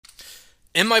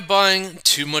Am I buying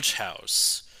too much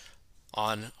house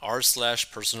on r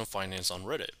slash personal finance on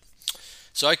Reddit?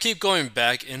 So I keep going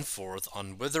back and forth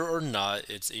on whether or not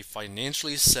it's a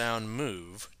financially sound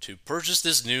move to purchase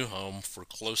this new home for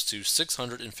close to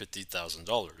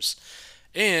 $650,000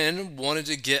 and wanted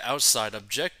to get outside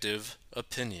objective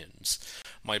opinions.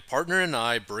 My partner and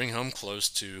I bring home close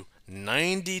to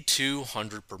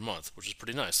 9,200 per month, which is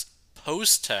pretty nice,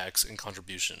 post tax and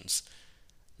contributions.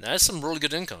 That's some really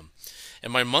good income.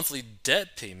 And my monthly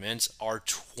debt payments are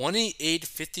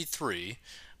 2853,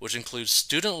 which includes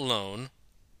student loan,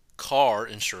 car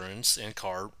insurance, and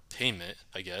car payment,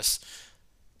 I guess.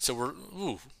 So we're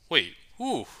wait,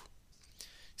 ooh.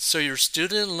 So your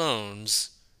student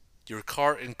loans, your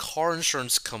car and car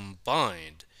insurance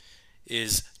combined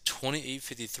is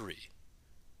 2853.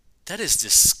 That is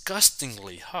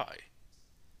disgustingly high.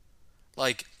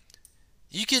 Like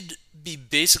you could be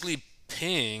basically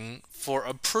paying for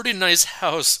a pretty nice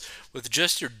house with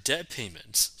just your debt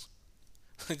payments.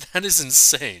 Like that is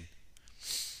insane.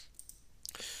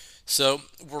 So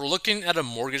we're looking at a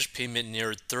mortgage payment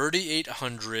near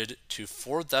 $3,800 to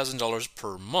 $4,000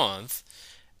 per month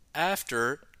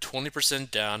after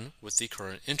 20% down with the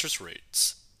current interest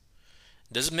rates.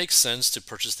 Does it make sense to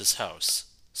purchase this house?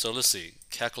 So let's see,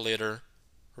 calculator,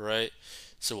 right?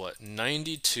 So what?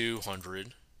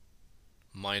 9,200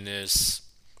 minus.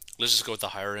 Let's just go with the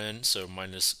higher end. So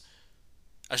minus.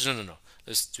 Actually, no, no, no.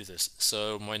 Let's do this.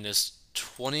 So minus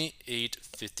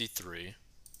 2853,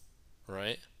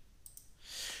 right?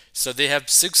 So they have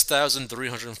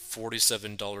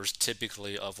 $6,347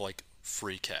 typically of like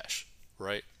free cash,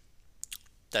 right?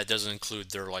 That doesn't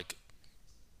include their like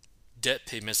debt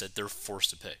payments that they're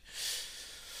forced to pay.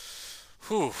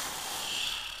 Whew.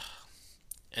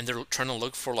 And they're trying to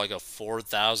look for like a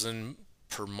 4,000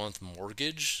 per month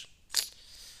mortgage.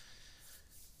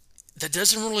 That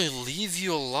doesn't really leave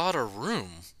you a lot of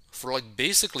room for like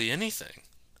basically anything.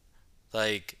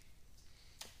 Like,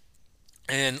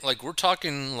 and like we're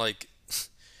talking like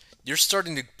you're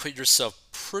starting to put yourself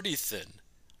pretty thin,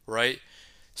 right?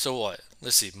 So what?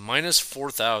 Let's see, minus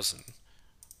 4,000,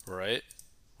 right?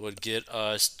 Would get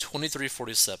us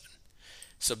 2347.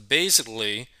 So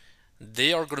basically,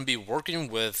 they are going to be working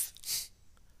with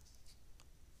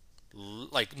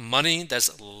like money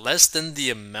that's less than the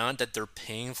amount that they're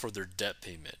paying for their debt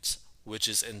payments, which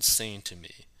is insane to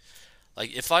me.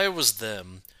 Like if I was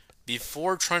them,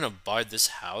 before trying to buy this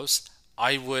house,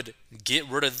 I would get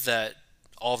rid of that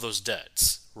all those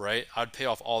debts, right? I'd pay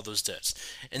off all those debts.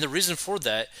 And the reason for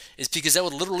that is because that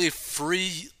would literally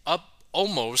free up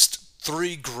almost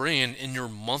 3 grand in your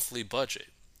monthly budget,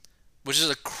 which is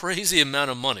a crazy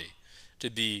amount of money to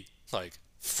be like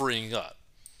freeing up.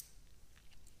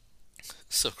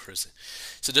 So crazy.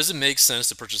 So does it make sense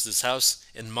to purchase this house?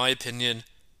 In my opinion,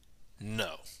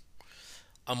 no.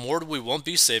 I'm worried we won't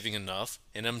be saving enough,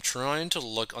 and I'm trying to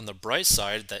look on the bright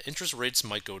side that interest rates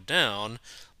might go down,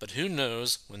 but who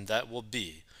knows when that will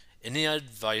be. Any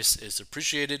advice is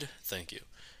appreciated. Thank you.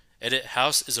 Edit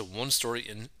house is a one story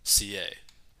in CA,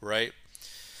 right?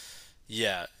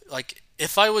 Yeah, like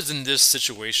if I was in this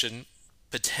situation,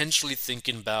 potentially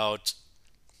thinking about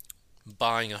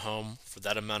buying a home for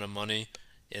that amount of money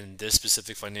in this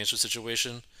specific financial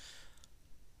situation,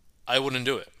 I wouldn't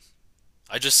do it.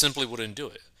 I just simply wouldn't do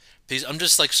it. Because I'm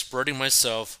just like spreading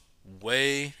myself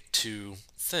way too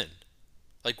thin.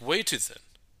 Like way too thin.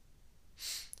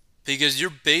 Because you're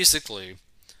basically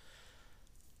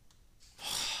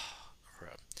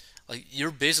crap. Like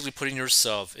you're basically putting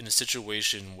yourself in a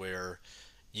situation where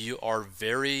you are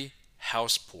very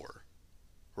house poor,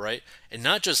 right? And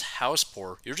not just house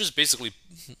poor, you're just basically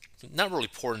not really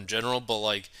poor in general, but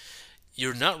like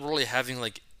you're not really having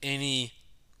like any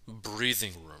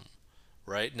breathing room,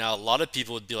 right? Now, a lot of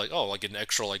people would be like, oh, like an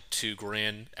extra like 2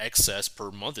 grand excess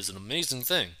per month is an amazing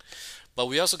thing. But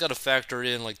we also got to factor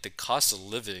in like the cost of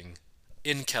living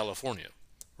in California,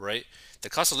 right? The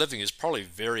cost of living is probably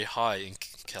very high in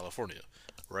California,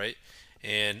 right?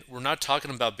 And we're not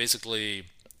talking about basically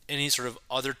any sort of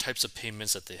other types of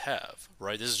payments that they have,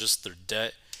 right? This is just their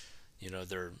debt,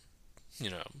 their, you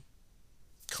know,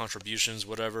 contributions,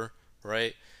 whatever,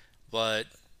 right? But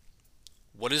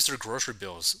what is their grocery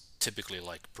bills typically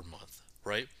like per month,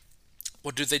 right?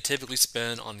 What do they typically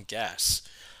spend on gas?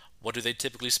 What do they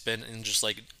typically spend in just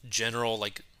like general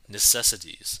like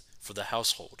necessities for the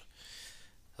household?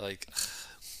 Like,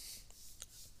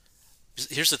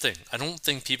 here's the thing. I don't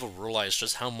think people realize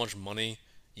just how much money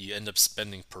you end up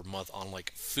spending per month on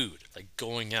like food, like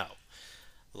going out.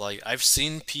 Like I've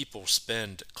seen people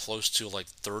spend close to like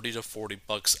 30 to 40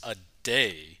 bucks a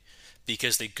day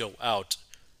because they go out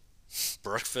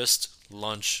breakfast,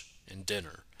 lunch, and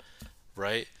dinner,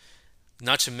 right?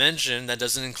 Not to mention that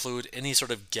doesn't include any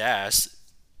sort of gas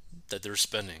that they're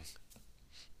spending.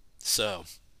 So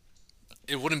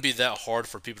it wouldn't be that hard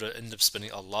for people to end up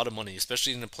spending a lot of money,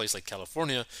 especially in a place like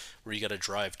California where you got to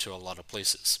drive to a lot of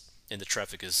places and the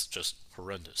traffic is just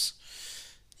horrendous.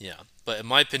 Yeah, but in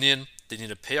my opinion, they need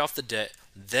to pay off the debt,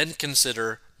 then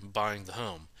consider buying the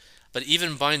home. But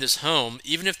even buying this home,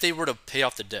 even if they were to pay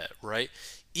off the debt, right?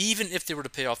 Even if they were to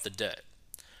pay off the debt,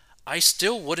 I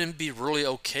still wouldn't be really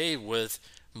okay with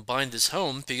buying this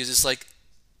home because it's like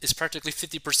it's practically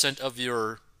 50% of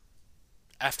your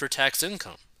after tax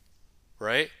income,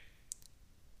 right?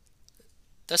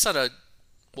 That's not a,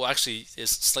 well, actually,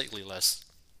 it's slightly less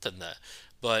than that.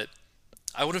 But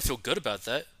I wouldn't feel good about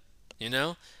that, you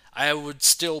know? I would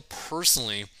still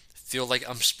personally feel like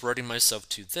I'm spreading myself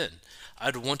too thin.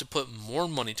 I'd want to put more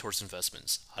money towards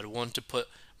investments. I'd want to put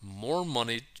more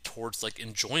money towards like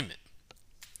enjoyment,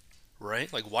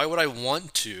 right? Like, why would I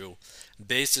want to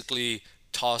basically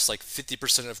toss like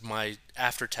 50% of my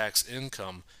after tax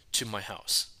income to my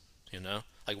house? You know?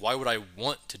 Like, why would I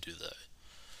want to do that?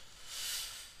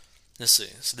 Let's see.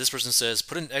 So this person says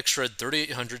put an extra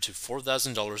 $3,800 to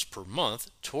 $4,000 per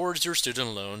month towards your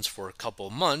student loans for a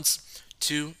couple months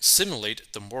to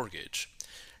simulate the mortgage.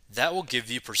 That will give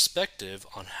you perspective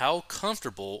on how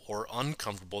comfortable or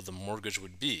uncomfortable the mortgage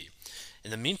would be. In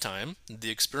the meantime,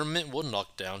 the experiment will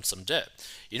knock down some debt.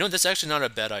 You know, that's actually not a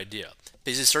bad idea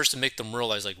because it starts to make them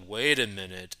realize, like, wait a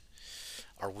minute,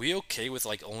 are we okay with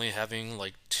like only having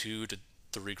like 2 to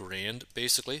 3 grand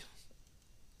basically?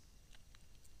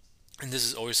 And this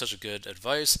is always such a good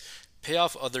advice. Pay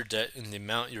off other debt in the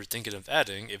amount you're thinking of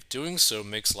adding. If doing so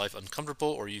makes life uncomfortable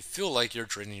or you feel like you're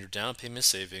draining your down payment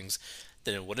savings,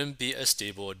 then it wouldn't be a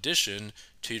stable addition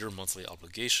to your monthly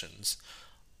obligations.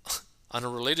 On a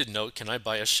related note, can I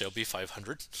buy a Shelby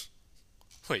 500?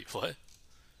 Wait, what?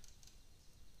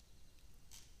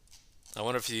 I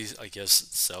wonder if he, I guess,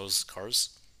 sells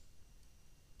cars.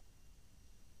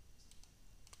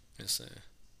 Let me see.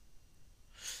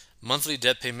 Monthly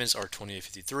debt payments are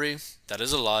 2853. That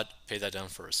is a lot. Pay that down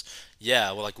first.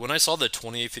 Yeah, well, like when I saw the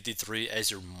 2853 as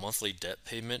your monthly debt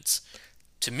payments,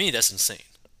 to me that's insane,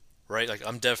 right? Like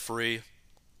I'm debt free.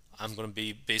 I'm going to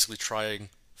be basically trying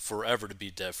forever to be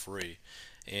debt free.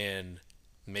 And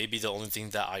maybe the only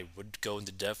thing that I would go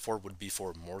into debt for would be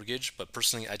for a mortgage, but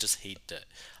personally I just hate debt.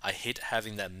 I hate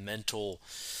having that mental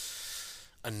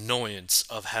annoyance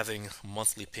of having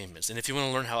monthly payments. And if you want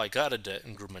to learn how I got a debt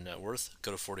and grew my net worth, go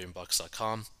to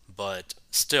 40inbox.com. But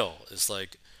still, it's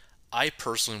like I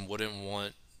personally wouldn't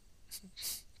want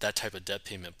that type of debt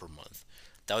payment per month.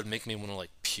 That would make me want to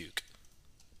like puke.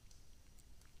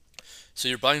 So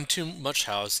you're buying too much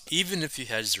house, even if you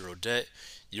had zero debt,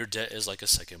 your debt is like a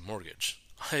second mortgage.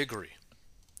 I agree.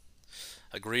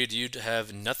 Agreed, you'd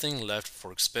have nothing left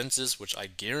for expenses, which I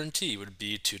guarantee would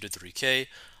be 2 to 3K.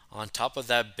 On top of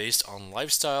that, based on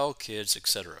lifestyle, kids,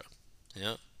 etc.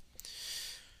 Yeah.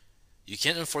 You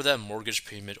can't afford that mortgage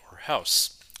payment or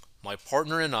house. My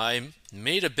partner and I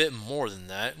made a bit more than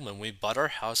that when we bought our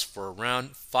house for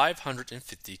around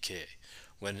 550K,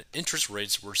 when interest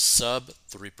rates were sub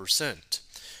 3%.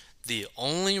 The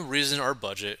only reason our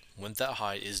budget went that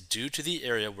high is due to the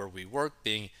area where we work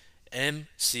being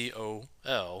MCOL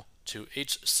to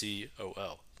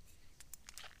HCOL.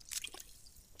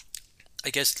 I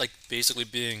guess like basically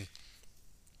being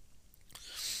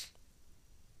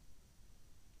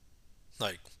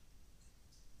like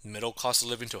middle cost of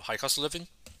living to high cost of living.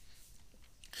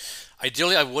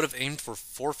 Ideally, I would have aimed for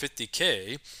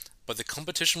 450K, but the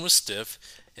competition was stiff,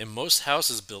 and most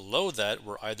houses below that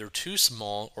were either too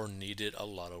small or needed a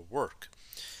lot of work.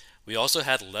 We also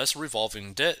had less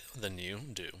revolving debt than you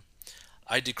do.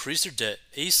 I decreased your debt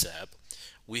ASAP.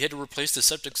 We had to replace the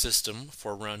septic system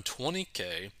for around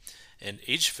 20K and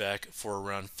HVAC for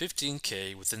around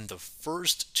 15K within the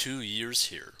first 2 years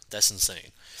here. That's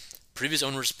insane. Previous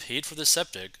owners paid for the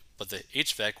septic, but the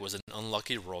HVAC was an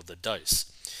unlucky roll of the dice.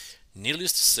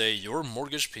 Needless to say, your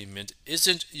mortgage payment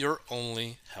isn't your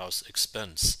only house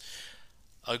expense.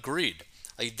 Agreed.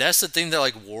 Like that's the thing that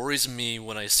like worries me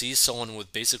when I see someone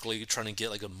with basically trying to get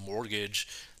like a mortgage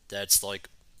that's like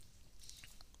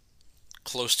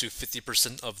close to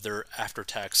 50% of their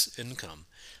after-tax income.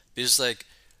 Because like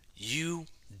you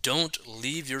don't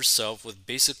leave yourself with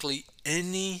basically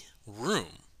any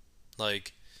room.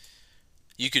 Like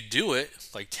you could do it,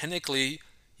 like technically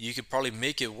you could probably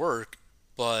make it work,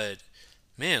 but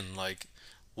man, like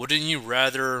wouldn't you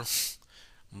rather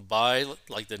buy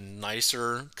like the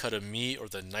nicer cut of meat or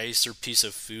the nicer piece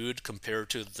of food compared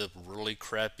to the really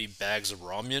crappy bags of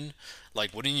ramen?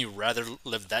 Like, wouldn't you rather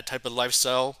live that type of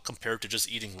lifestyle compared to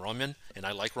just eating ramen? And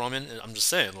I like ramen, and I'm just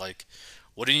saying, like,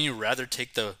 wouldn't you rather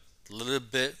take the little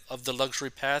bit of the luxury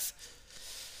path?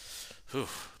 Whew,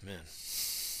 man.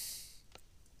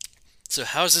 So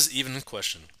how is this even a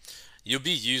question? You'll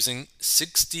be using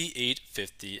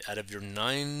 6850 out of your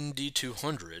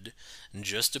 9200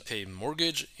 just to pay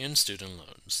mortgage and student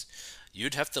loans.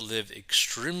 You'd have to live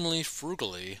extremely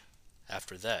frugally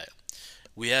after that.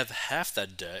 We have half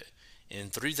that debt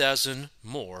and 3000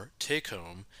 more take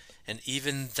home, and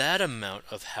even that amount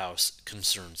of house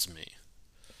concerns me.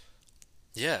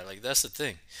 Yeah, like that's the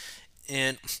thing.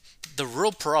 And the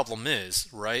real problem is,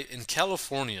 right, in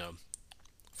California,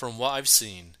 from what I've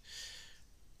seen,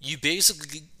 you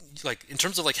basically like in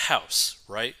terms of like house,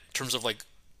 right? In terms of like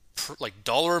like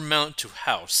dollar amount to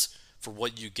house for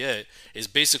what you get is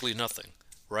basically nothing,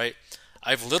 right?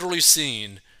 I've literally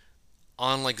seen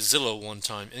on like Zillow one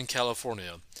time in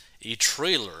California a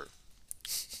trailer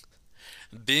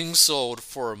being sold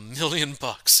for $1 million.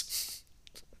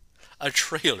 A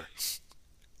trailer,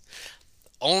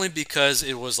 only because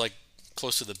it was like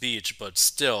close to the beach, but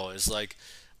still, it's like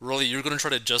really you're gonna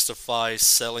try to justify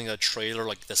selling a trailer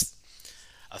like this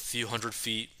a few hundred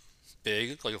feet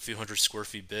big, like a few hundred square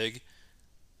feet big.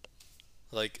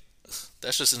 Like,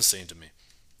 that's just insane to me.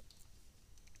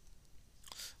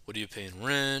 What are you paying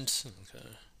rent? Okay.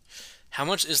 How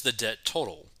much is the debt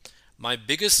total? My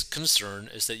biggest concern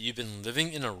is that you've been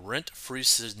living in a rent free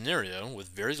scenario with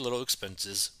very little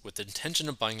expenses with the intention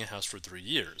of buying a house for 3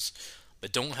 years,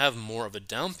 but don't have more of a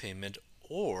down payment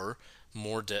or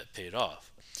more debt paid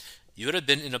off. You would have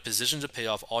been in a position to pay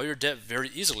off all your debt very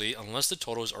easily unless the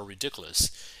totals are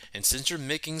ridiculous. And since you're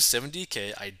making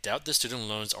 70K, I doubt the student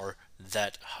loans are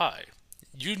that high.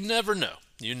 You never know.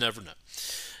 You never know.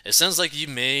 It sounds like you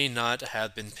may not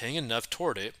have been paying enough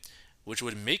toward it, which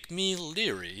would make me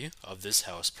leery of this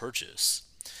house purchase.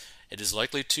 It is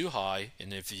likely too high,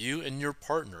 and if you and your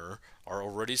partner are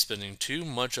already spending too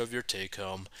much of your take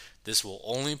home, this will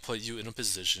only put you in a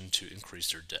position to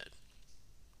increase your debt.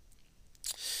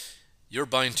 You're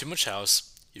buying too much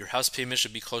house. Your house payment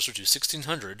should be closer to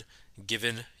 1600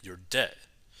 given your debt.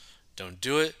 Don't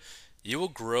do it. You will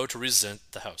grow to resent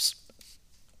the house.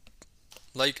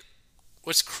 Like,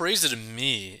 what's crazy to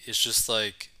me is just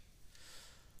like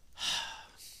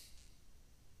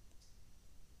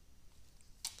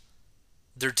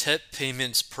their debt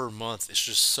payments per month is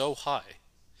just so high.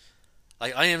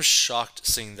 Like, I am shocked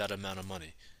seeing that amount of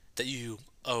money that you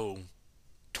owe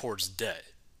towards debt,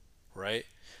 right?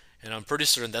 And I'm pretty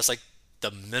certain that's like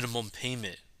the minimum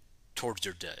payment towards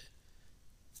your debt.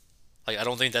 Like, I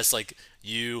don't think that's like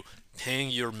you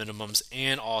paying your minimums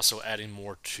and also adding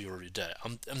more to your debt.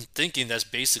 I'm thinking that's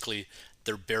basically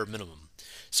their bare minimum.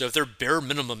 So if their bare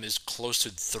minimum is close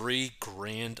to 3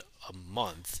 grand a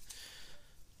month,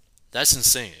 that's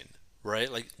insane,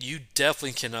 right? Like, you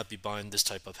definitely cannot be buying this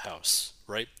type of house,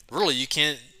 right? Really, you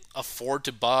can't afford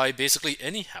to buy basically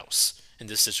any house in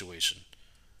this situation.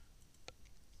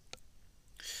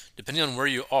 Depending on where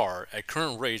you are, at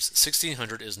current rates,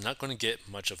 1600 is not going to get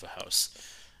much of a house.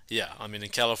 Yeah, I mean, in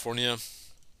California,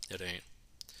 it ain't.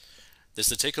 Does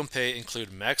the take home pay include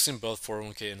maxing both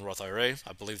 401k and Roth IRA?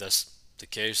 I believe that's the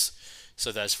case.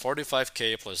 So that's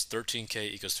 45k plus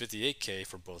 13k equals 58k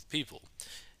for both people.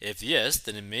 If yes,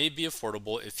 then it may be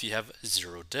affordable if you have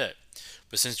zero debt.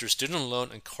 But since your student loan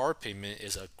and car payment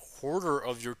is a quarter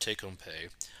of your take home pay,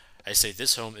 I say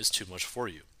this home is too much for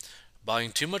you.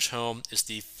 Buying too much home is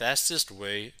the fastest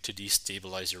way to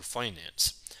destabilize your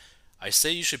finance. I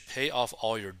say you should pay off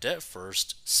all your debt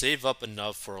first, save up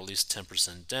enough for at least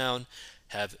 10% down,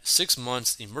 have 6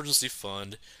 months emergency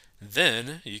fund,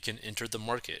 then you can enter the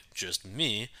market. Just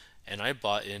me, and I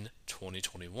bought in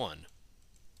 2021.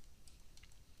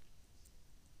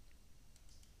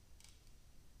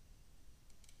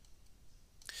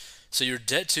 So your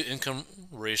debt to income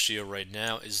ratio right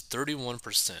now is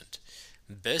 31%.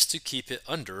 Best to keep it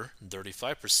under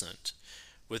 35%.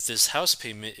 With this house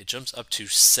payment, it jumps up to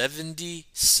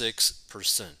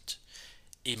 76%.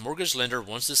 A mortgage lender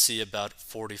wants to see about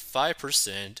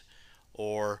 45%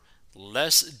 or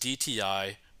less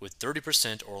DTI with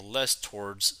 30% or less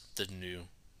towards the new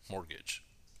mortgage.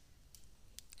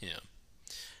 Yeah.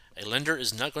 A lender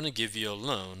is not going to give you a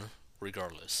loan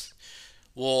regardless.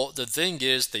 Well, the thing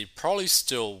is, they probably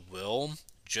still will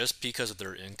just because of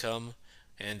their income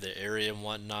and the area and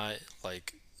whatnot.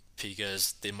 Like,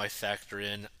 because they might factor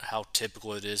in how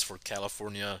typical it is for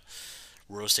California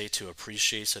real estate to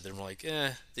appreciate. So they're like,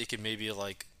 they could maybe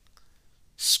like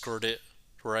skirt it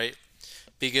right?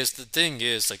 Because the thing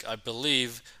is, like, I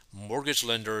believe mortgage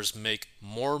lenders make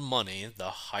more money the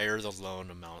higher the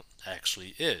loan amount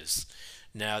actually is.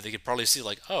 Now, they could probably see,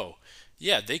 like, oh,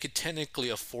 yeah, they could technically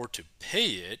afford to pay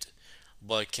it,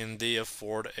 but can they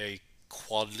afford a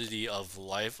quality of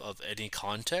life of any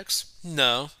context?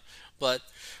 No, but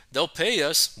they'll pay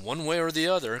us one way or the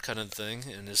other, kind of thing,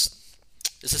 and it's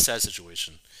a sad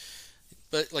situation.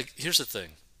 But like, here's the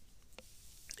thing: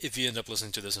 if you end up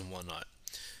listening to this and whatnot,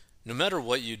 no matter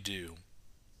what you do,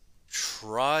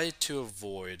 try to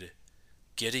avoid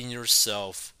getting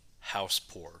yourself house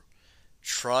poor.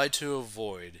 Try to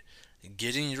avoid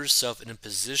getting yourself in a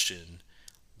position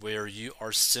where you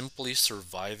are simply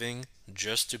surviving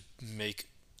just to make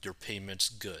your payments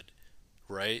good,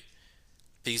 right?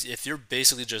 Because if you're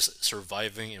basically just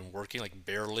surviving and working like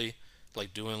barely,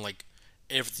 like doing like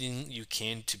everything you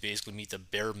can to basically meet the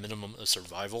bare minimum of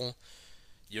survival,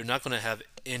 you're not going to have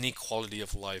any quality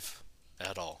of life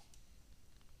at all.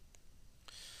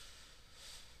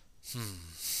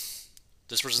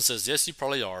 This person says, yes, you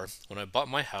probably are. When I bought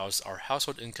my house, our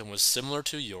household income was similar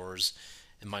to yours,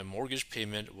 and my mortgage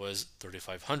payment was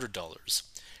 $3,500.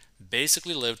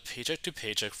 Basically lived paycheck to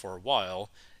paycheck for a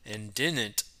while and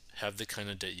didn't have the kind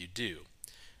of debt you do.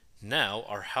 Now,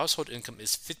 our household income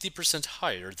is 50%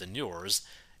 higher than yours,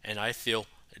 and I feel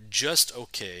just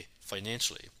okay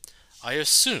financially. I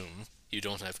assume you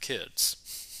don't have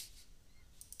kids.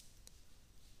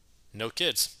 No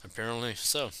kids, apparently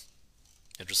so.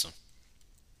 Interesting.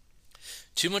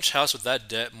 Too much house with that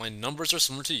debt. My numbers are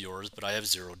similar to yours, but I have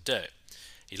zero debt.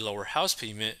 A lower house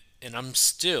payment, and I'm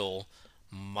still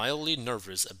mildly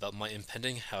nervous about my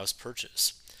impending house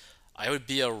purchase. I would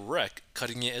be a wreck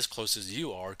cutting it as close as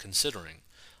you are considering.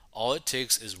 All it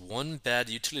takes is one bad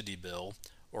utility bill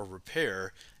or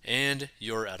repair, and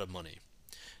you're out of money.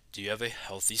 Do you have a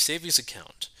healthy savings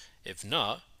account? If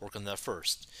not, work on that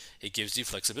first. It gives you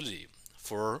flexibility.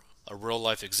 For a real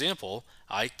life example,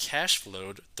 I cash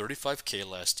flowed 35K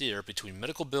last year between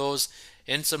medical bills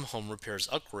and some home repairs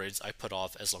upgrades I put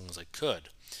off as long as I could.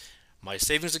 My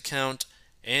savings account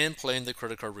and playing the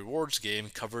credit card rewards game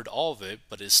covered all of it,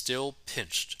 but is still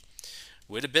pinched.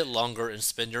 Wait a bit longer and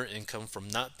spend your income from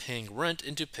not paying rent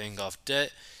into paying off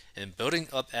debt and building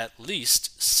up at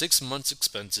least 6 months'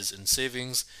 expenses in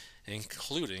savings,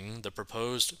 including the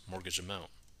proposed mortgage amount.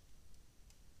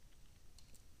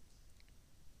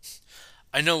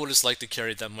 I know what it's like to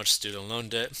carry that much student loan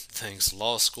debt, thanks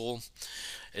law school.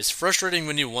 It's frustrating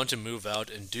when you want to move out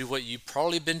and do what you've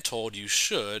probably been told you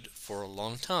should for a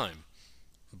long time: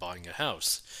 buying a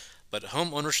house. But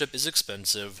home ownership is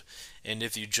expensive, and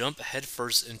if you jump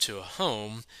headfirst into a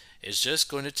home, it's just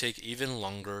going to take even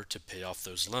longer to pay off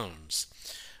those loans.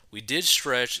 We did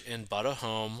stretch and bought a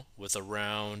home with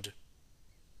around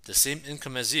the same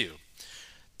income as you.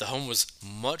 The home was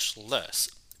much less,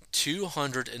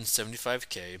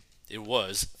 275K. It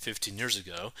was 15 years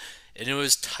ago, and it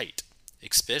was tight,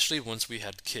 especially once we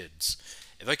had kids.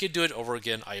 If I could do it over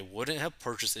again, I wouldn't have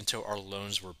purchased until our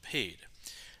loans were paid.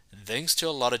 Thanks to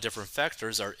a lot of different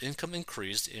factors, our income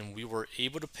increased and we were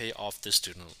able to pay off the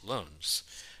student loans.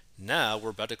 Now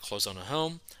we're about to close on a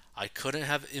home I couldn't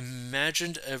have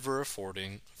imagined ever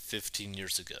affording 15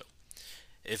 years ago.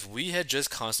 If we had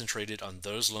just concentrated on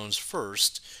those loans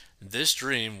first, this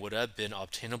dream would have been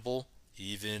obtainable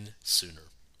even sooner.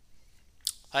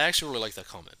 I actually really like that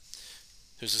comment.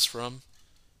 Who's this from?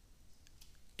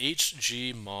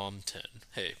 HG Mom 10.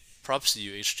 Hey, props to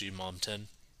you, HG Mom 10.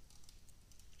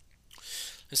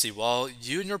 Let's see, while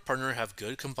you and your partner have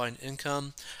good combined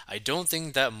income, I don't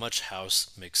think that much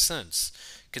house makes sense.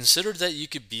 Consider that you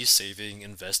could be saving,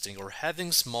 investing, or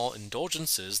having small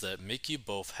indulgences that make you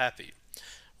both happy.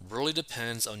 Really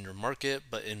depends on your market,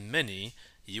 but in many,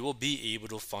 you will be able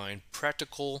to find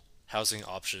practical housing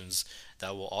options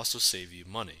that will also save you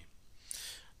money.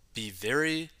 Be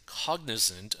very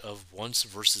cognizant of wants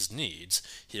versus needs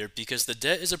here because the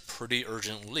debt is a pretty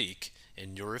urgent leak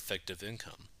in your effective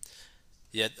income.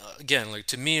 Yet again, like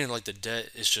to me, like the debt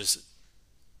is just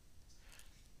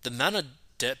the amount of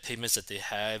debt payments that they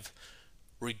have,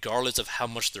 regardless of how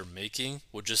much they're making,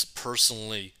 would just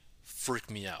personally freak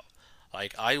me out.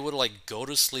 Like I would like go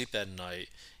to sleep at night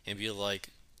and be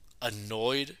like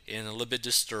annoyed and a little bit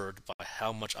disturbed by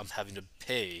how much I'm having to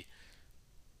pay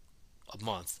a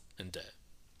month in debt.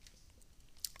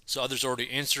 So others already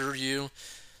answered you,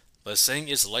 but saying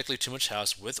it's likely too much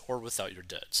house with or without your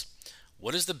debts.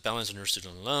 What is the balance on your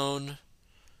student loan?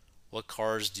 What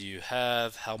cars do you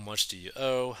have? How much do you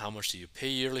owe? How much do you pay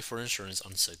yearly for insurance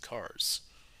on said cars?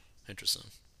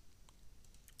 Interesting.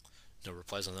 No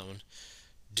replies on that one.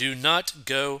 Do not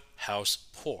go house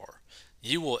poor.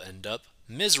 You will end up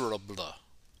miserable.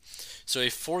 So a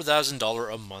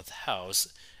 $4,000 a month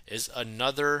house is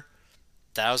another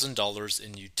 $1,000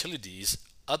 in utilities,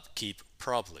 upkeep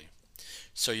probably.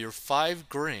 So your 5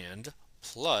 grand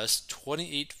plus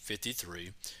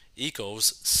 2853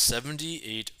 equals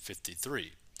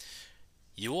 7853.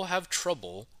 You will have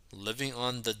trouble living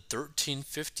on the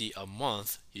 1350 a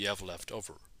month you have left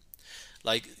over.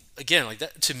 Like again, like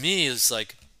that to me is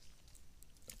like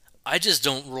I just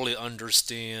don't really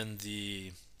understand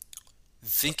the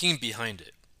thinking behind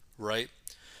it, right?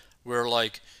 Where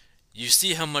like you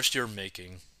see how much you're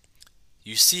making,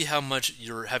 you see how much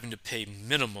you're having to pay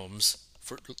minimums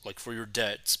for your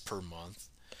debts per month,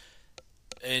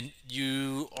 and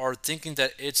you are thinking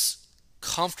that it's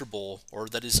comfortable or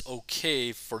that it's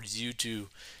okay for you to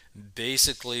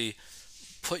basically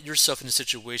put yourself in a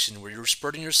situation where you're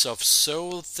spreading yourself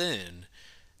so thin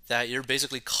that you're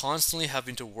basically constantly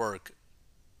having to work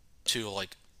to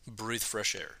like breathe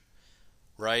fresh air,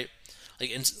 right?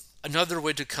 Like, and another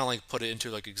way to kind of like put it into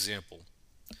like example,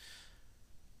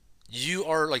 you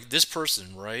are like this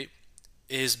person, right,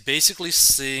 is basically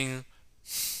seeing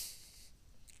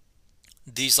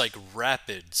these like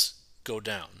rapids go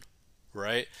down,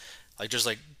 right? Like just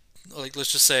like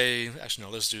let's just say, actually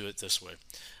no, let's do it this way.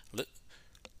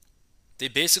 They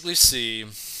basically see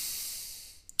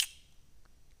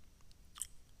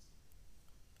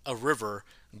a river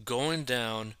going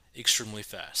down extremely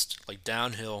fast, like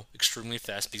downhill extremely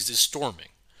fast because it's storming,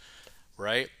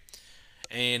 right?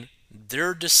 And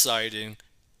they're deciding,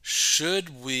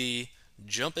 should we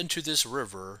jump into this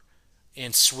river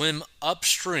and swim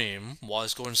upstream while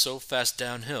it's going so fast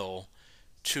downhill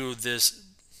to this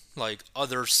like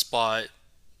other spot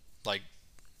like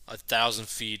 1,000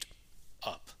 feet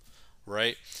up,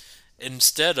 right?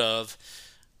 Instead of,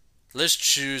 let's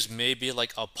choose maybe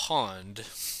like a pond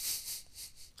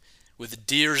with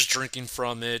deers drinking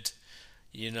from it,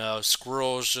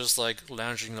 squirrels just like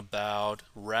lounging about,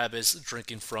 rabbits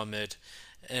drinking from it,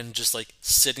 and just like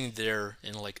sitting there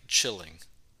and like chilling.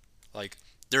 Like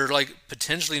they're like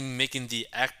potentially making the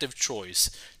active choice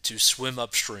to swim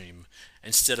upstream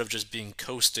instead of just being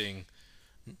coasting,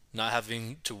 not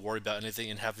having to worry about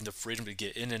anything and having the freedom to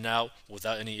get in and out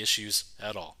without any issues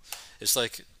at all. It's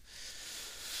like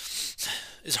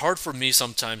it's hard for me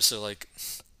sometimes to like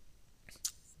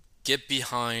get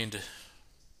behind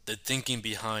the thinking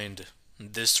behind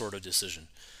this sort of decision,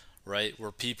 right?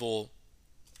 Where people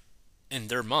in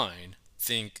their mind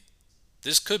think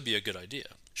this could be a good idea.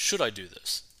 Should I do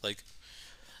this? Like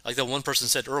that one person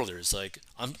said earlier, it's like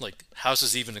I'm like house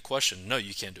is even a question. No,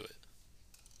 you can't do it.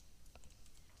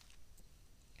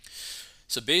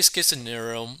 So base case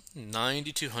scenario,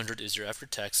 9,200 is your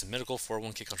after-tax and medical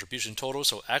 401k contribution total.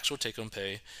 So actual take-home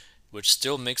pay, which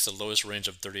still makes the lowest range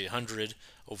of 3,800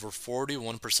 over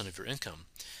 41% of your income.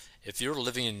 If you're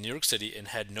living in New York City and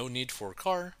had no need for a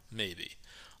car, maybe.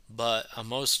 But in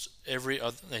most every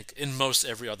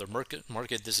other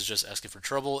market, this is just asking for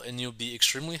trouble, and you'll be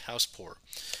extremely house poor.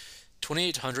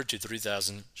 2,800 to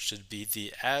 3,000 should be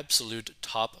the absolute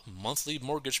top monthly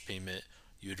mortgage payment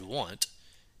you'd want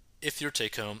if your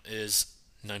take home is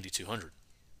 9,200.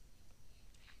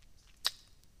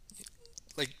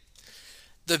 Like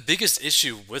the biggest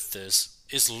issue with this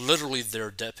is literally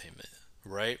their debt payment,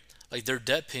 right? Like their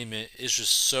debt payment is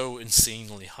just so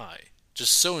insanely high,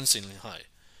 just so insanely high.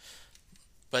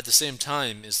 But at the same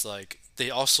time, it's like they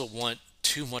also want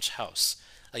too much house.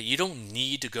 Like you don't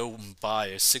need to go and buy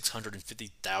a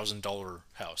 $650,000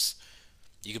 house.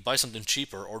 You could buy something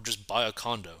cheaper or just buy a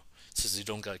condo since you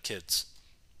don't got kids.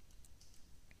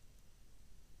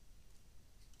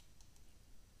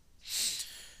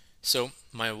 So,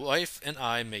 my wife and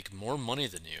I make more money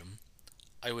than you.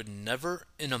 I would never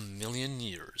in a million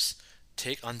years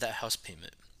take on that house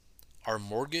payment. Our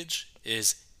mortgage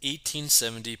is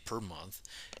 1870 per month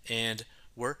and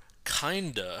we're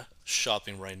kinda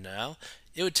shopping right now.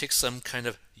 It would take some kind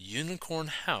of unicorn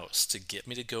house to get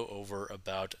me to go over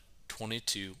about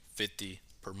 2250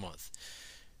 per month.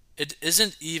 It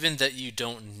isn't even that you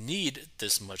don't need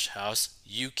this much house,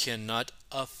 you cannot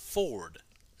afford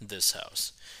this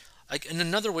house. Like, and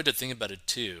another way to think about it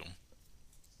too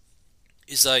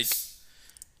is like,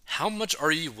 how much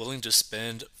are you willing to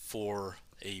spend for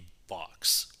a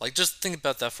box? Like, just think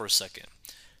about that for a second.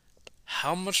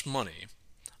 How much money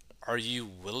are you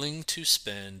willing to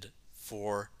spend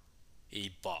for a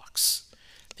box?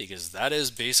 Because that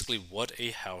is basically what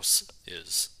a house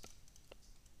is.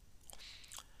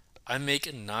 I make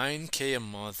 9K a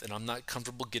month and I'm not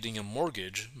comfortable getting a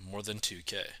mortgage more than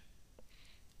 2K.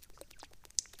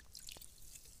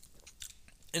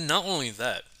 And not only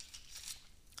that,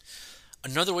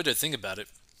 another way to think about it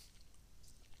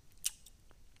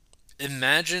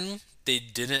Imagine they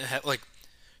didn't have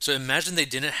so imagine they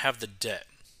didn't have the debt,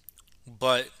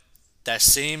 but that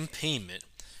same payment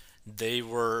they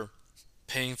were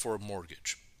paying for a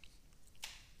mortgage.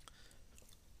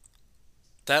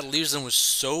 That leaves them with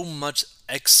so much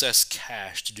excess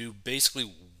cash to do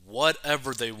basically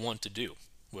whatever they want to do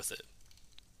with it.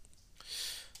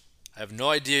 I have no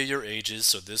idea your ages,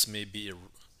 so this may be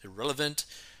irrelevant,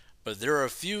 but there are a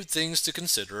few things to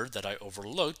consider that I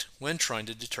overlooked when trying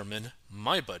to determine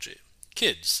my budget.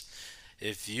 Kids.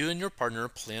 If you and your partner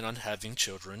plan on having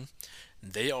children,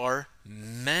 they are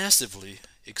massively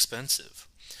expensive.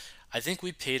 I think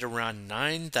we paid around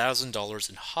 $9,000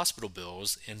 in hospital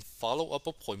bills and follow up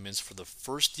appointments for the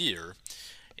first year,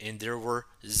 and there were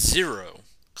zero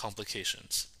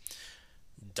complications.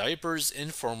 Diapers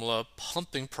and formula,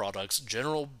 pumping products,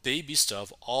 general baby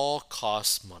stuff all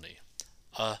cost money.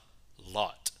 A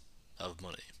lot of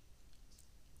money.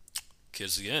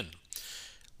 Kids again.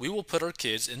 We will put our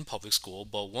kids in public school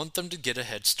but want them to get a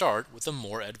head start with a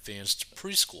more advanced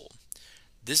preschool.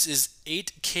 This is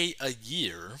 8K a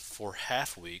year for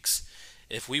half weeks.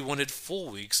 If we wanted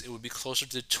full weeks, it would be closer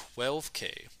to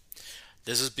 12K.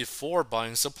 This is before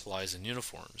buying supplies and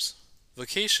uniforms.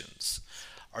 Vacations.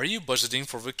 Are you budgeting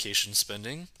for vacation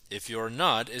spending? If you are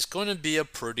not, it's going to be a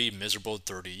pretty miserable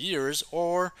 30 years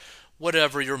or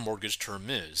whatever your mortgage term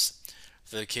is.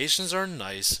 Vacations are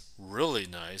nice, really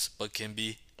nice, but can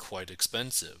be quite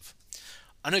expensive.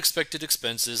 Unexpected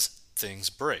expenses, things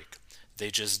break.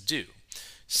 They just do.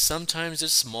 Sometimes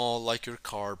it's small, like your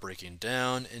car breaking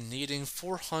down and needing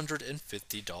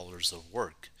 $450 of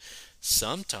work.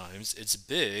 Sometimes it's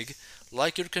big,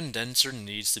 like your condenser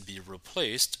needs to be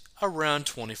replaced, around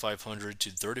 $2,500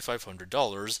 to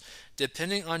 $3,500,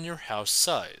 depending on your house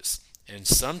size. And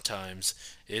sometimes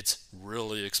it's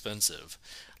really expensive,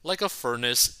 like a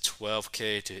furnace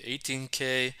 12K to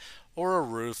 18K or a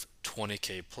roof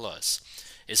 20K plus.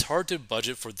 It's hard to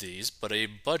budget for these, but a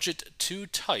budget too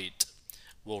tight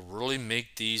will really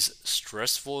make these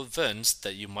stressful events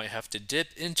that you might have to dip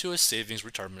into a savings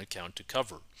retirement account to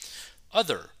cover.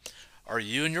 Other, are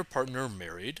you and your partner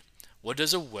married? What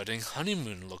does a wedding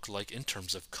honeymoon look like in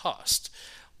terms of cost?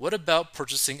 What about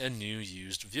purchasing a new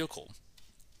used vehicle?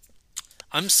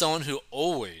 I'm someone who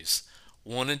always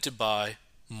wanted to buy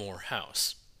more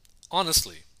house.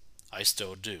 Honestly, I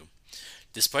still do,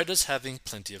 despite us having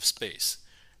plenty of space.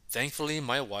 Thankfully,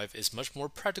 my wife is much more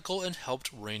practical and helped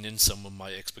rein in some of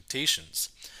my expectations.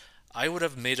 I would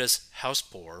have made us house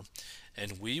poor,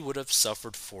 and we would have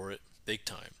suffered for it big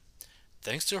time.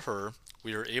 Thanks to her,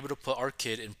 we are able to put our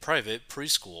kid in private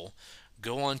preschool,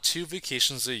 go on 2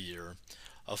 vacations a year,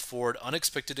 afford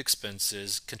unexpected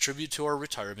expenses, contribute to our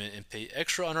retirement, and pay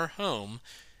extra on our home,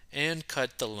 and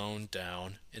cut the loan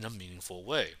down in a meaningful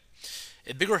way.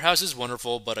 A bigger house is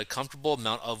wonderful, but a comfortable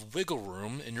amount of wiggle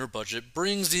room in your budget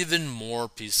brings even more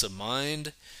peace of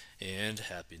mind and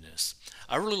happiness.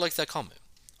 I really like that comment.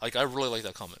 I really like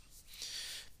that comment.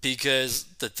 Because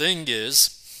the thing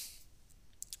is,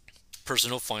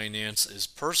 personal finance is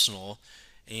personal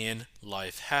and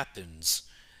life happens.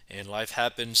 And life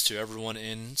happens to everyone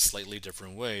in slightly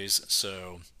different ways.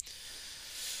 So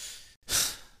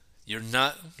you're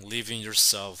not leaving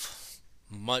yourself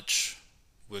much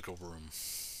wiggle room.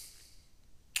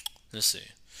 Let's see.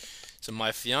 So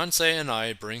my fiance and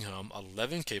I bring home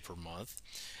 11K per month,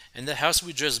 and the house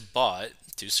we just bought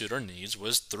to suit our needs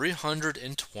was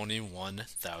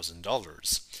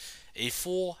 $321,000, a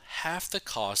full half the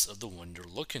cost of the one you're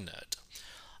looking at.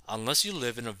 Unless you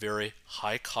live in a very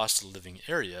high cost of living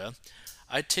area,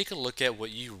 I'd take a look at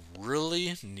what you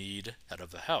really need out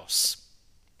of a house.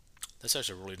 That's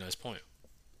actually a really nice point.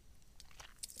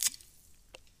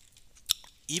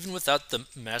 Even without the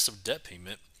massive debt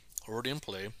payment already in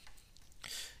play,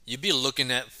 you'd be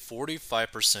looking at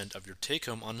 45% of your take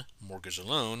home on mortgage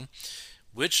alone,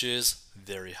 which is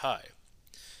very high.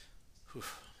 Whew,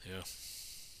 yeah.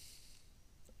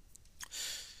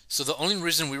 So the only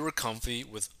reason we were comfy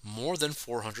with more than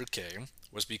 400K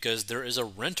was because there is a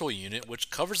rental unit which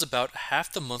covers about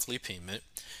half the monthly payment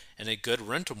and a good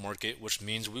rental market, which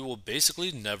means we will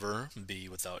basically never be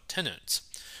without tenants.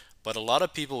 But a lot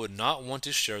of people would not want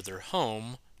to share their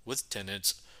home with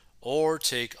tenants or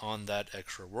take on that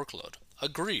extra workload.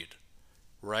 Agreed,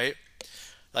 right?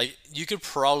 Like you could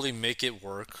probably make it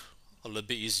work a little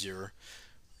bit easier,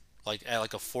 like at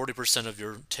like a 40% of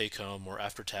your take home or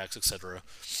after tax, etc.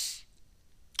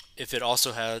 If it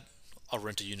also had a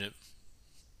rental unit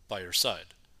by your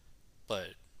side.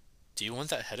 But do you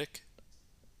want that headache?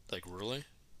 Like really?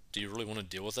 Do you really want to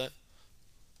deal with that?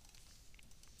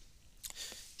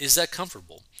 Is that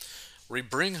comfortable? We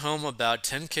bring home about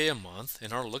 10K a month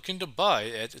and are looking to buy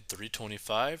at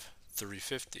 325,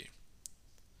 350.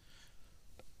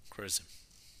 Crazy.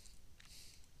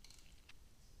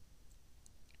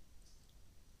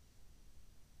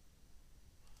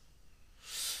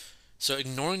 So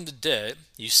ignoring the debt,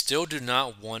 you still do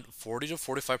not want 40 to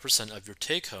 45% of your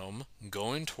take home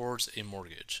going towards a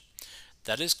mortgage.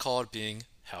 That is called being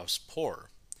house poor.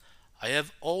 I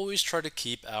have always tried to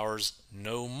keep ours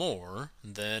no more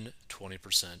than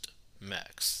 20%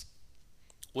 max.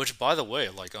 Which, by the way,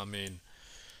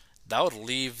 that would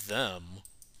leave them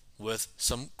with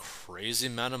some crazy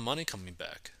amount of money coming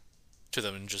back to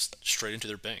them and just straight into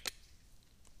their bank.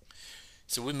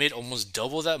 So we made almost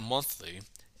double that monthly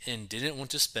and didn't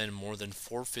want to spend more than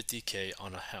 450K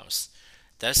on a house.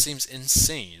 That seems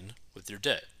insane with your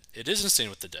debt. It is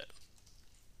insane with the debt.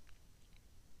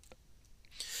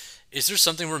 Is there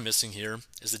something we're missing here?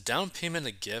 Is the down payment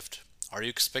a gift? Are you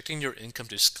expecting your income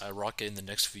to skyrocket in the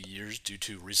next few years due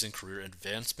to recent career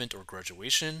advancement or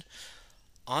graduation?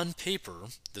 On paper,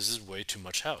 this is way too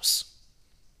much house.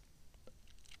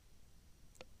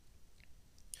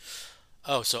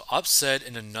 Oh, so Up said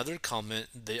in another comment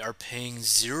they are paying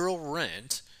zero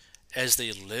rent as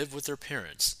they live with their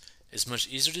parents. It's much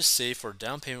easier to save for a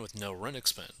down payment with no rent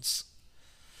expense.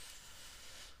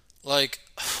 Like,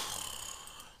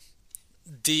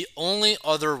 the only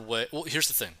other way, well, here's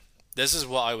the thing. This is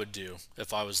what I would do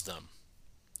if I was them.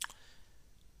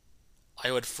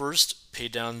 I would first pay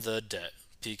down the debt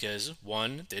because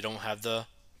one, they don't have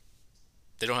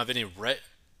any rent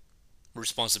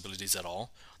responsibilities at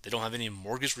all. They don't have any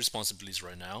mortgage responsibilities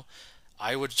right now.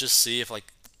 I would just see if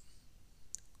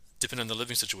depending on the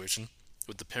living situation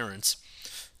with the parents,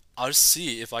 I'll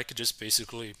see if I could just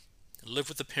basically live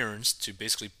with the parents to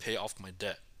basically pay off my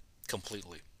debt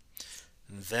completely.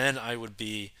 And then I would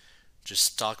be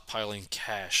just stockpiling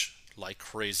cash like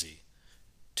crazy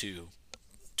to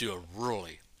do a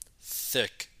really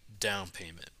thick down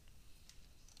payment.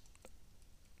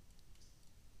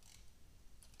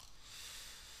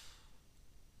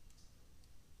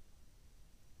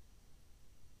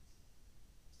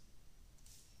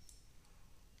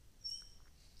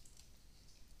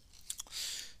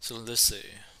 So let's see.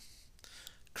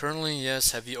 Currently,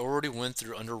 yes. Have you already went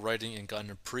through underwriting and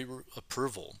gotten a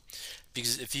pre-approval?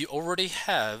 Because if you already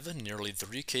have nearly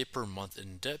 3K per month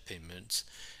in debt payments,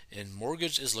 and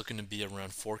mortgage is looking to be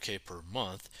around 4K per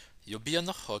month, you'll be on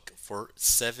the hook for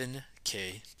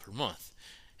 7K per month.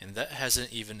 And that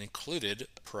hasn't even included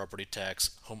property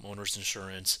tax, homeowners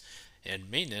insurance,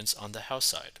 and maintenance on the house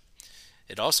side.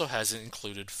 It also hasn't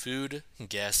included food,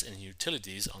 gas, and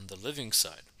utilities on the living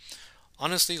side.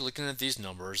 Honestly, looking at these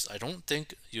numbers, I don't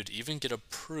think you'd even get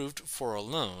approved for a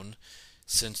loan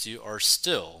since you are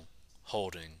still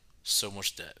holding so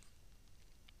much debt.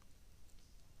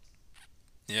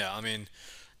 Yeah,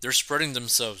 they're spreading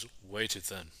themselves way too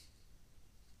thin.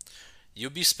 You'll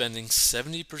be spending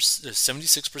 70%,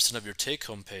 76% of your take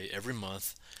home pay every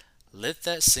month. Let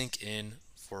that sink in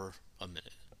for a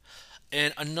minute.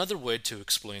 And another way to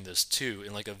explain this too,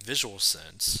 in like a visual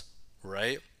sense,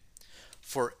 right?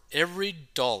 For every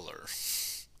dollar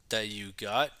that you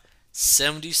got,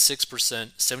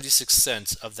 76%, 76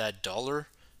 cents of that dollar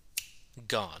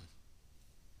gone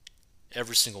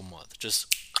every single month.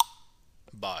 Just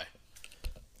bye.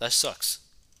 That sucks.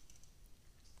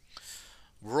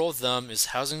 Rule of thumb is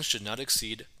housing should not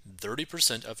exceed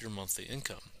 30% of your monthly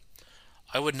income.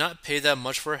 I would not pay that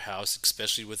much for a house,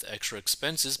 especially with extra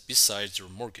expenses besides your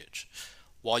mortgage.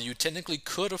 While you technically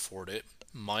could afford it,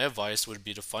 my advice would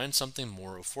be to find something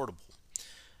more affordable.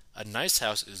 A nice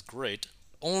house is great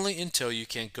only until you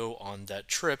can't go on that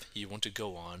trip you want to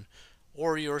go on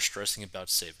or you're stressing about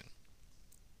saving.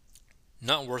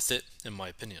 Not worth it, in my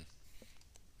opinion.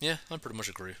 Yeah, I pretty much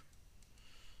agree.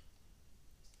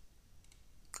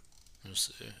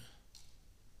 Let's see.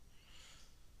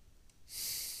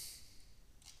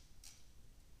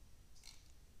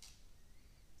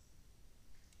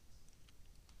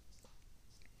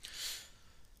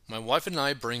 My wife and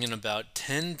I bring in about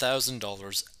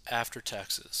 $10,000 after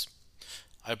taxes.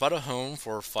 I bought a home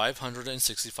for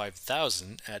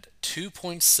 565,000 at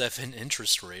 2.7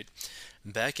 interest rate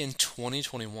back in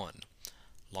 2021.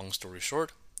 Long story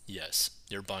short, yes,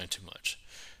 you're buying too much.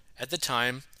 At the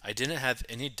time, I didn't have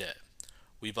any debt.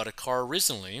 We bought a car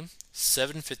recently,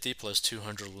 750 plus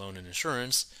 200 loan and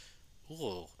insurance.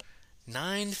 Ooh,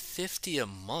 950 a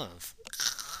month.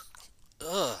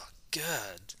 Ugh,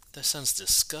 God, that sounds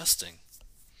disgusting.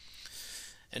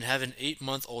 And have an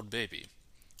 8-month-old baby.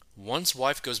 Once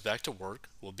wife goes back to work,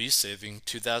 we'll be saving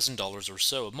 $2,000 or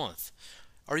so a month.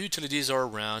 Our utilities are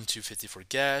around 250 for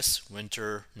gas,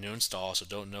 winter, new install, so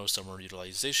don't know summer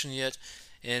utilization yet,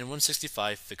 and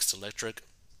 165 fixed electric,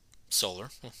 solar,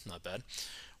 not bad.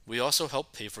 We also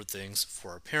help pay for things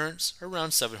for our parents, around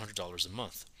 $700 a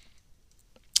month.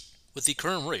 With the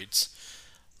current rates,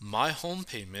 my home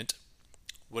payment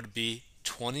would be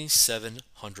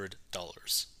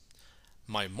 $2,700.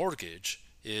 My mortgage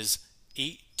is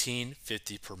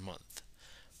 $1,850 per month.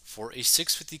 For a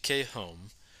 650K home,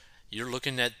 you're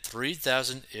looking at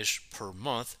 3,000 ish per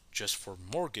month just for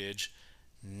mortgage,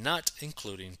 not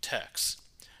including tax.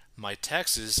 My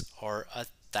taxes are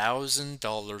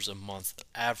 $1,000 a month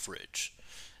average.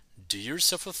 Do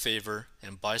yourself a favor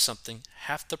and buy something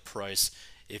half the price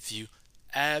if you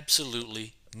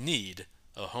absolutely need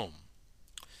a home.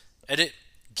 Edit,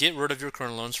 get rid of your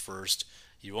current loans first.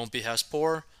 You won't be house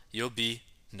poor, you'll be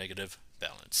negative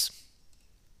balance.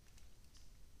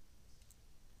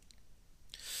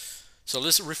 So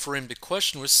let's reframe the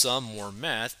question with some more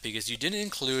math because you didn't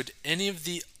include any of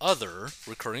the other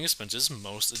recurring expenses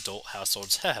most adult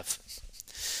households have.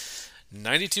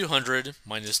 9,200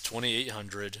 minus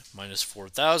 2,800 minus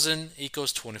 4,000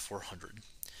 equals 2,400.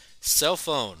 Cell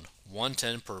phone,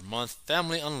 110 per month,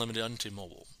 family unlimited on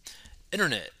T-Mobile.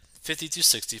 Internet, 50 to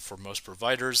 60 for most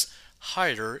providers,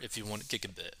 higher if you want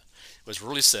gigabit. It was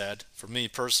really sad. For me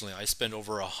personally, I spend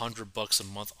over $100 a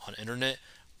month on internet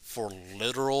for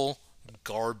literal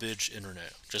garbage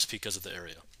internet just because of the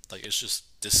area. Like, it's just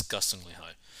disgustingly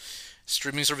high.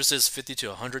 Streaming services 50 to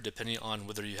 100 depending on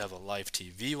whether you have a live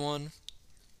TV one.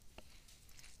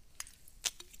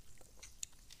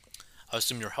 I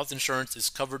assume your health insurance is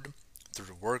covered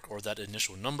through work or that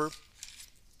initial number.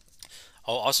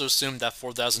 I'll also assume that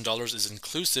 $4,000 is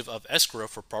inclusive of escrow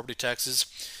for property taxes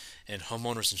and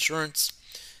homeowners insurance,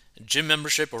 gym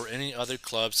membership, or any other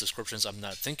club subscriptions I'm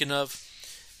not thinking of.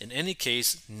 In any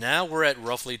case, now we're at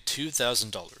roughly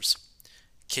 $2,000.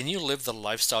 Can you live the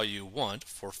lifestyle you want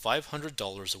for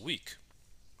 $500 a week?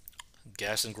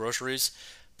 Gas and groceries,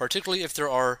 particularly if there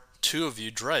are two of you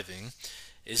driving,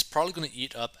 is probably going to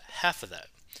eat up half of that.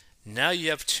 Now you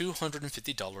have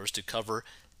 $250 to cover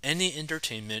any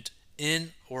entertainment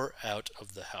in or out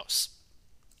of the house.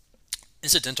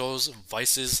 Incidentals,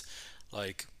 vices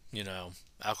like,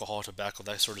 alcohol, tobacco,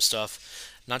 that sort of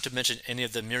stuff. Not to mention any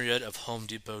of the myriad of Home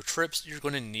Depot trips you're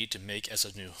going to need to make as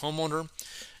a new homeowner.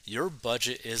 Your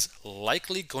budget is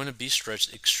likely going to be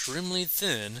stretched extremely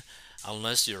thin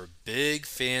unless you're a big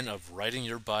fan of riding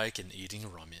your bike and eating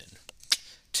ramen.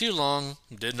 Too long,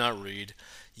 did not read.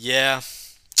 Yeah,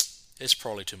 it's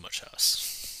probably too much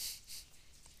house.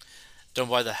 Don't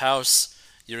buy the house.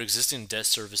 Your existing debt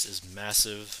service is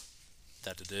massive.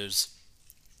 That it is.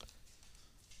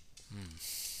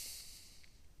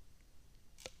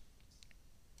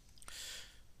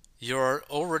 You're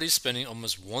already spending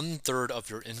almost 1/3 of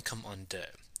your income on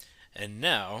debt. And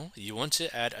now you want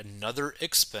to add another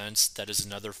expense that is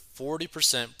another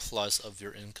 40% plus of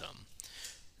your income.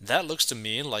 That looks to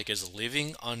me like it's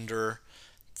leaving under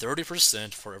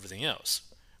 30% for everything else,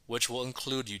 which will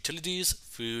include utilities,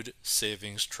 food,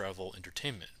 savings, travel,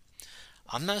 entertainment.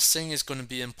 I'm not saying it's going to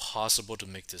be impossible to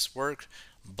make this work,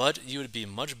 but you would be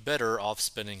much better off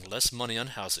spending less money on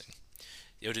housing.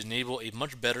 It would enable a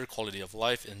much better quality of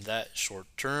life in that short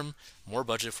term, more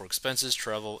budget for expenses,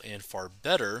 travel, and far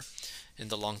better in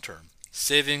the long term.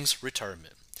 Savings,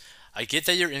 retirement. I get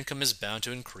that your income is bound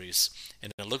to increase,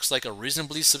 and it looks like a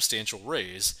reasonably substantial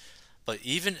raise, but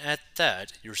even at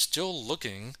that, you're still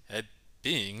looking at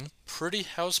being pretty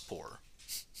house poor.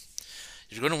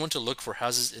 You're going to want to look for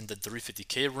houses in the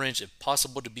 350K range if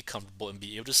possible to be comfortable and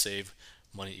be able to save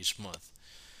money each month.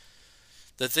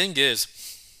 The thing is,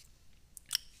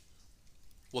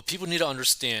 what people need to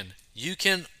understand, you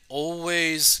can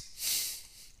always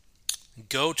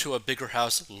go to a bigger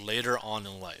house later on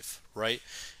in life, right?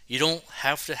 You don't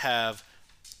have to have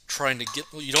trying to get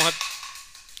you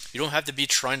don't have to be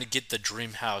trying to get the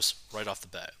dream house right off the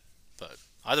bat. But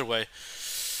either way,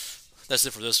 that's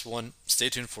it for this one. Stay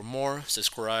tuned for more,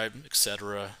 subscribe,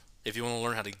 etc. If you want to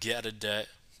learn how to get out of debt,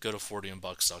 go to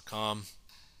 40inbox.com.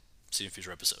 See you in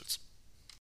future episodes.